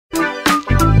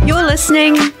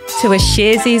listening to a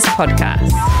Sharesies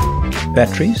podcast.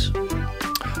 Batteries?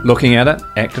 Looking at it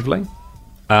actively.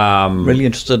 Really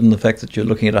interested in the fact that you're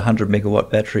looking at a 100 megawatt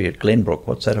battery at Glenbrook.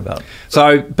 What's that about?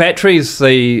 So batteries,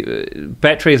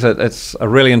 it's a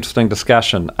really interesting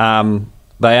discussion.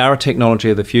 They are a technology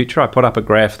of the future. I put up a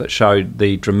graph that showed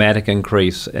the dramatic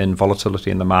increase in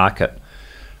volatility in the market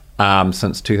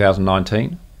since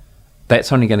 2019.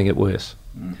 That's only going to get worse.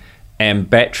 And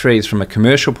batteries, from a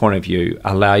commercial point of view,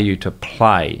 allow you to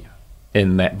play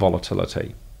in that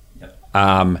volatility.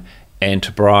 And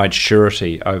to provide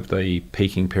surety over the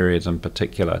peaking periods in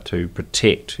particular to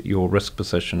protect your risk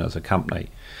position as a company.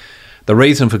 The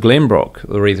reason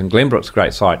Glenbrook's a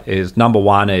great site is, number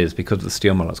one, is because of the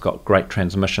steel mill. It's got great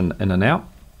transmission in and out.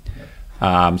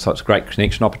 So it's a great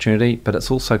connection opportunity, but it's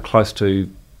also close to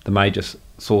the major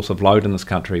source of load in this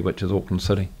country, which is Auckland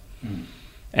City.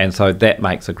 And so that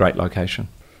makes a great location.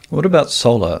 What about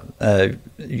solar?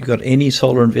 You got any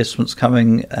solar investments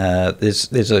coming? Seems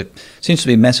to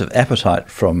be a massive appetite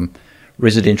from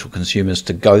residential consumers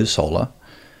to go solar,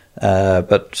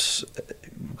 but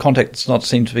Contact does not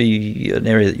seem to be an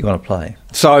area that you want to play.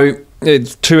 So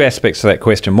it's two aspects to that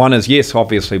question. One is, yes,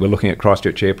 obviously we're looking at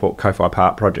Christchurch Airport, Kowhai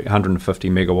Park project, 150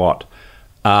 megawatt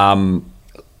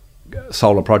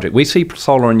solar project. We see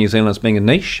solar in New Zealand as being a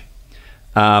niche,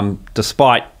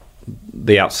 despite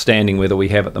the outstanding weather we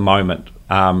have at the moment.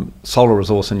 Solar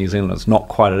resource in New Zealand is not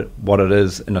quite what it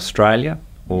is in Australia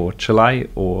or Chile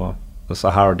or the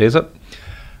Sahara Desert.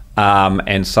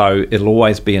 And so it'll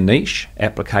always be a niche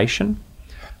application.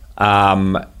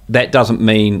 That doesn't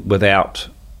mean without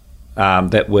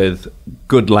that with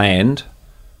good land,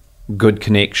 good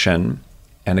connection,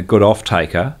 and a good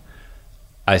off-taker,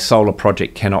 a solar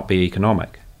project cannot be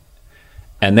economic.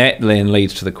 And that then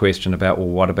leads to the question about, well,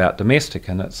 what about domestic?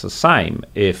 And it's the same.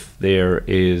 If there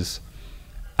is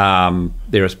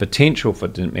potential for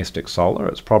domestic solar,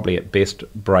 it's probably at best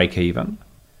break even.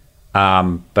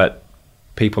 But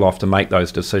people often make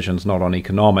those decisions not on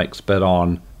economics, but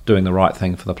on doing the right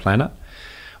thing for the planet.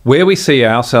 Where we see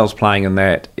ourselves playing in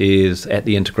that is at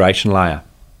the integration layer,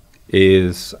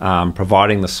 is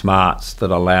providing the smarts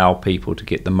that allow people to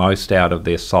get the most out of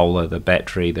their solar, their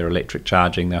battery, their electric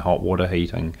charging, their hot water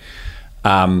heating,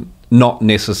 not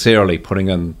necessarily putting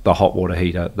in the hot water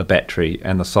heater, the battery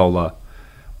and the solar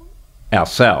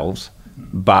ourselves,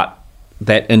 but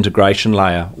that integration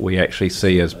layer we actually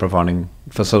see as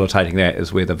facilitating that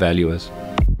is where the value is.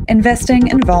 Investing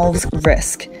involves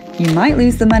risk. You might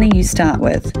lose the money you start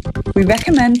with. We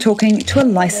recommend talking to a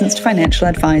licensed financial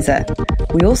advisor.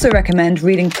 We also recommend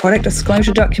reading product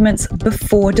disclosure documents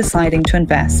before deciding to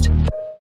invest.